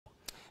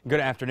Good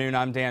afternoon.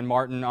 I'm Dan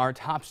Martin. Our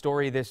top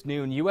story this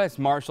noon, U.S.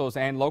 Marshals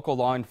and local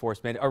law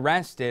enforcement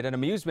arrested an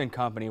amusement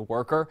company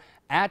worker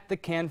at the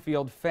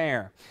Canfield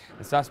Fair.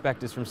 The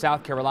suspect is from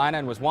South Carolina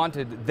and was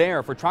wanted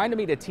there for trying to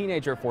meet a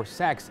teenager for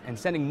sex and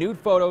sending nude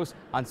photos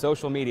on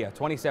social media.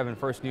 27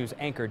 First News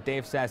anchor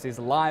Dave Sess is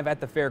live at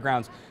the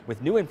fairgrounds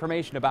with new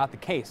information about the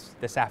case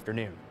this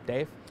afternoon.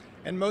 Dave?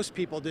 And most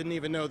people didn't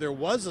even know there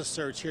was a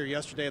search here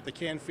yesterday at the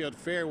Canfield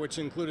Fair, which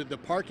included the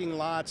parking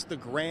lots, the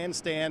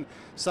grandstand,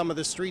 some of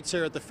the streets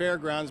here at the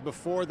fairgrounds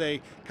before they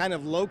kind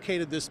of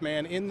located this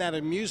man in that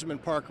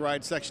amusement park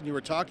ride section you were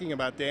talking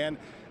about, Dan.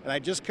 And I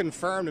just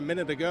confirmed a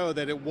minute ago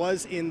that it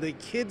was in the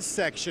kids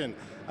section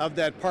of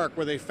that park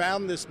where they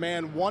found this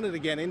man wanted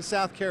again in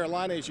South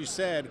Carolina, as you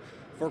said,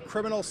 for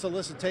criminal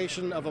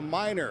solicitation of a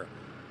minor.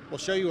 We'll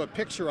show you a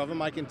picture of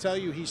him. I can tell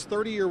you he's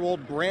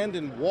 30-year-old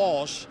Brandon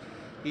Walsh.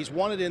 He's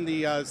wanted in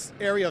the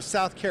area of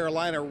South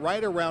Carolina,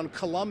 right around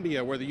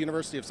Columbia, where the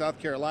University of South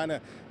Carolina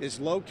is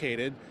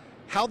located.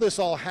 How this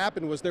all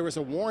happened was there was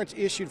a warrant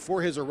issued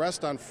for his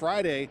arrest on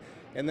Friday,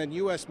 and then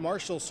U.S.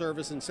 Marshal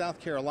Service in South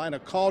Carolina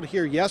called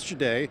here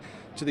yesterday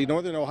to the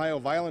Northern Ohio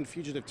Violent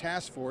Fugitive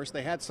Task Force.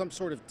 They had some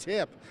sort of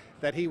tip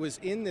that he was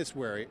in this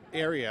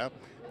area.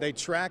 They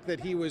tracked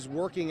that he was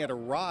working at a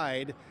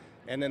ride,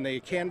 and then they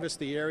canvassed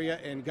the area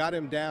and got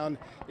him down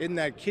in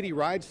that kiddie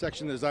ride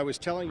section as I was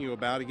telling you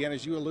about. Again,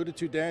 as you alluded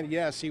to, Dan,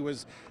 yes, he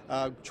was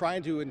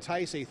trying to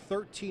entice a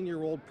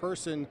 13-year-old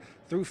person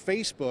through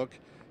Facebook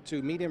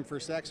to meet him for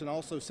sex and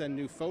also send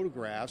new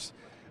photographs.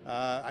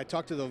 I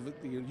talked to the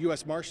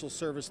U.S. Marshal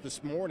Service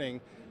this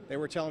morning. They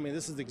were telling me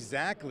this is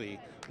exactly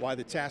why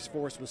the task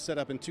force was set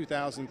up in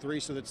 2003,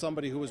 so that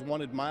somebody who was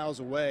wanted miles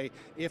away,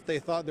 if they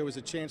thought there was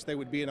a chance they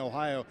would be in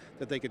Ohio,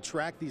 that they could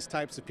track these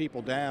types of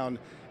people down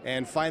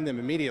and find them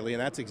immediately.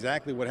 And that's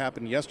exactly what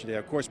happened yesterday.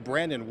 Of course,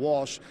 Brandon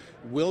Walsh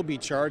will be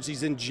charged.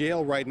 He's in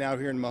jail right now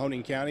here in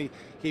Mahoning County.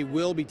 He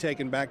will be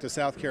taken back to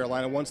South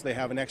Carolina once they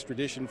have an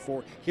extradition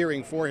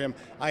hearing for him.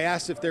 I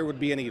asked if there would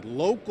be any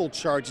local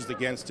charges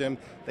against him.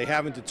 They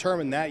haven't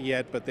determined that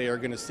yet, but they are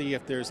going to see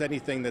if there's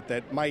anything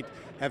that might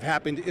have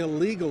happened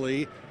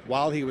illegally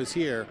while he was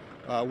here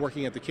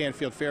working at the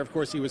Canfield Fair. Of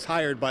course, he was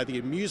hired by the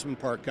amusement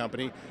park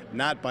company,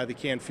 not by the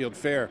Canfield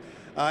Fair.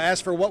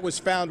 As for what was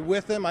found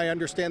with him, I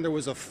understand there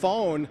was a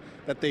phone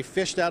that they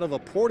fished out of a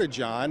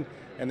porta-john,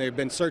 and they've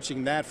been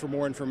searching that for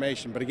more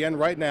information. But again,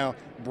 right now,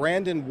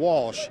 Brandon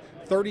Walsh,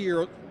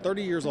 30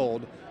 years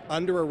old,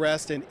 under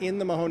arrest and in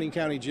the Mahoning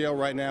County Jail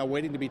right now,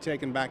 waiting to be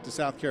taken back to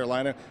South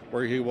Carolina,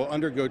 where he will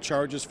undergo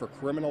charges for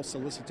criminal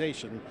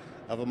solicitation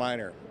of a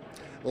minor.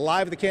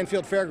 Live at the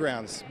Canfield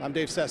Fairgrounds, I'm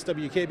Dave Sess,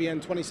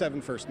 WKBN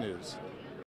 27 First News.